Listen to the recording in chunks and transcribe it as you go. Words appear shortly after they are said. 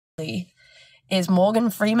is Morgan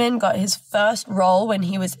Freeman got his first role when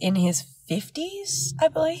he was in his 50s, I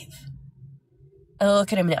believe. And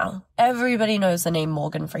look at him now. Everybody knows the name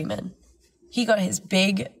Morgan Freeman. He got his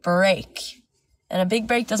big break. And a big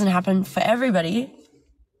break doesn't happen for everybody.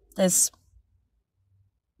 There's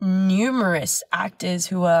numerous actors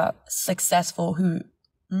who are successful who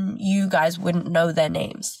you guys wouldn't know their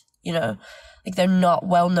names, you know? Like, they're not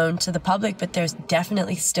well known to the public, but they're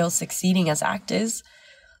definitely still succeeding as actors.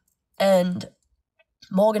 And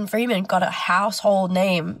Morgan Freeman got a household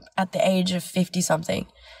name at the age of 50-something.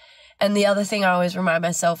 And the other thing I always remind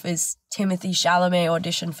myself is Timothée Chalamet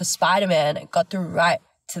auditioned for Spider-Man and got through right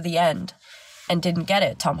to the end and didn't get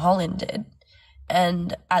it. Tom Holland did.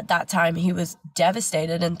 And at that time, he was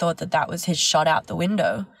devastated and thought that that was his shot out the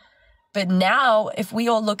window. But now, if we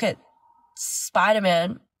all look at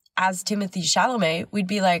Spider-Man as Timothée Chalamet, we'd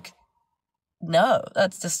be like, no,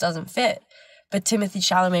 that just doesn't fit. But Timothée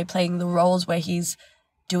Chalamet playing the roles where he's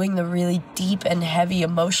doing the really deep and heavy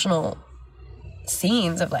emotional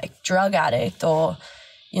scenes of like drug addict, or,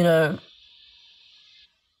 you know,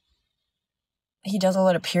 he does a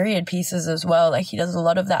lot of period pieces as well. Like, he does a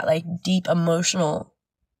lot of that like deep emotional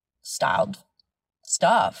styled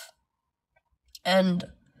stuff. And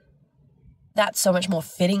that's so much more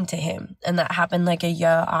fitting to him. And that happened like a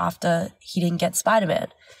year after he didn't get Spider-Man.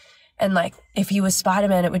 And like, if he was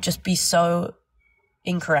Spider-Man, it would just be so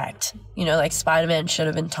incorrect. You know, like Spider-Man should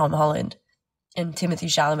have been Tom Holland and Timothée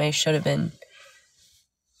Chalamet should have been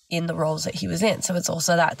in the roles that he was in. So it's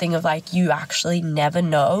also that thing of like, you actually never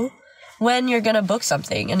know when you're going to book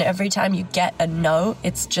something. And every time you get a no,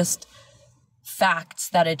 it's just facts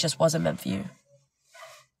that it just wasn't meant for you.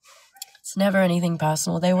 It's never anything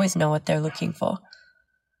personal. They always know what they're looking for.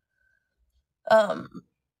 Why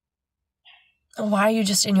are you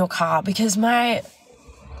just in your car? Because my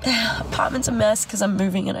apartment's a mess because I'm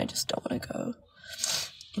moving and I just don't want to go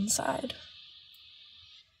inside.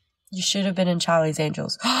 You should have been in Charlie's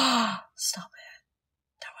Angels. Stop it.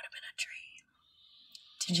 That would have been a dream.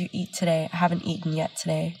 Did you eat today? I haven't eaten yet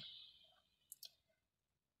today.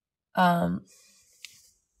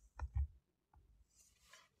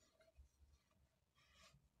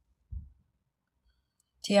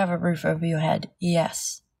 Do you have a roof over your head?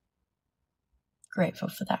 Yes. Grateful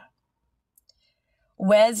for that.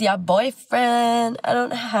 Where's your boyfriend? I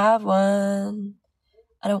don't have one.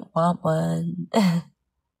 I don't want one.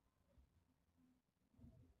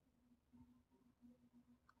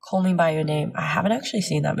 Call Me By Your Name. I haven't actually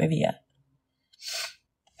seen that movie yet.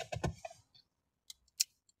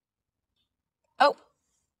 Oh,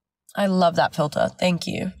 I love that filter. Thank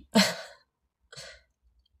you.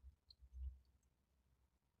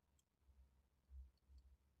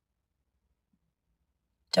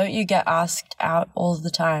 Don't you get asked out all the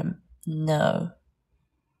time? No.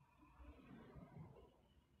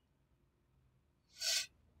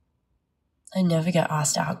 I never get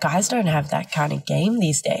asked out. Guys don't have that kind of game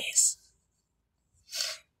these days.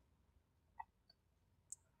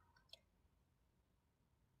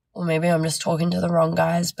 Or maybe I'm just talking to the wrong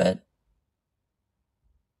guys, but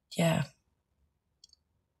yeah.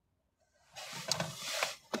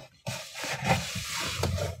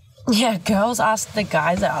 Yeah, girls ask the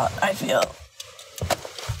guys out, I feel.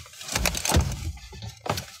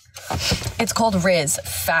 It's called Riz.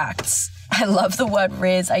 Facts. I love the word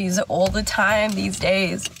Riz. I use it all the time these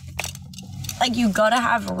days. Like, you gotta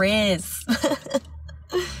have Riz.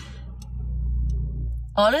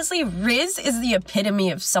 Honestly, Riz is the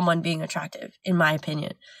epitome of someone being attractive, in my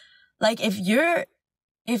opinion. Like, if you're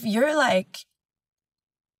like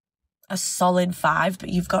a solid 5, but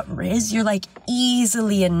you've got Riz, you're like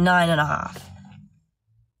easily a 9.5.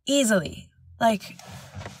 Easily. Like,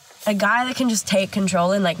 a guy that can just take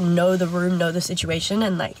control and like know the room, know the situation,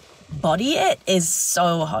 and like body it is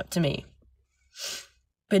so hot to me.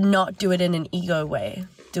 But not do it in an ego way.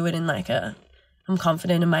 Do it in like a, I'm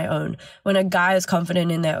confident in my own. When a guy is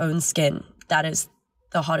confident in their own skin, that is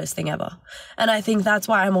the hottest thing ever. And I think that's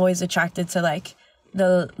why I'm always attracted to like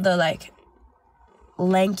the like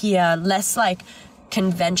lankier, less like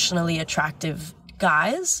conventionally attractive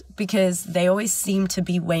guys, because they always seem to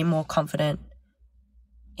be way more confident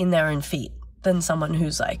in their own feet than someone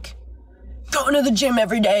who's like going to the gym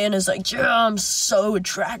every day and is like, yeah, I'm so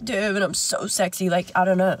attractive and I'm so sexy. Like, I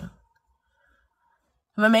don't know.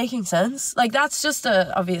 Am I making sense? Like, that's just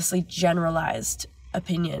a obviously generalized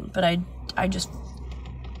opinion, but I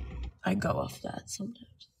go off that sometimes.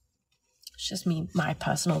 It's just my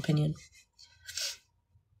personal opinion.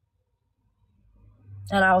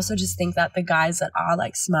 And I also just think that the guys that are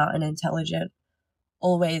like smart and intelligent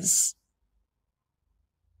always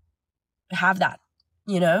have that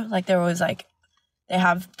you know? Like, they're always like,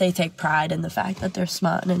 they take pride in the fact that they're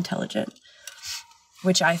smart and intelligent,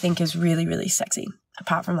 which I think is really, really sexy.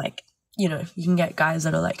 Apart from, like, you know, you can get guys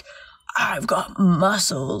that are like, I've got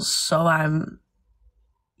muscles, so I'm,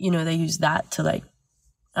 you know, they use that to, like,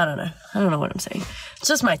 I don't know what I'm saying. It's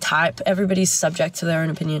just my type. Everybody's subject to their own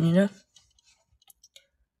opinion, you know?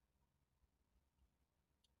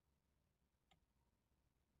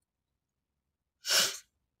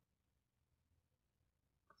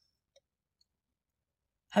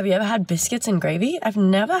 Have you ever had biscuits and gravy? I've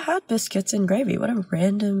never had biscuits and gravy. What a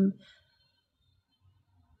random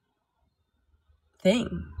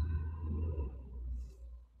thing.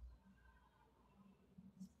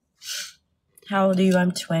 How old are you?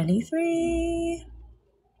 I'm 23.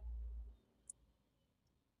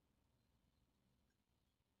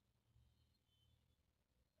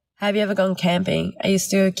 Have you ever gone camping? I used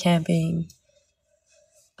to go camping.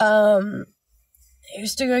 I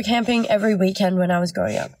used to go camping every weekend when I was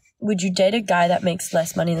growing up. Would you date a guy that makes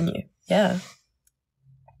less money than you? Yeah.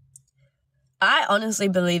 I honestly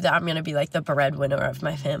believe that I'm going to be like the breadwinner of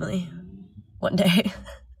my family one day.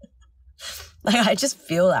 Like, I just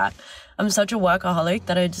feel that. I'm such a workaholic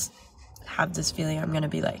that I just have this feeling I'm going to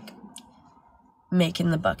be like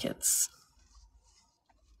making the buckets.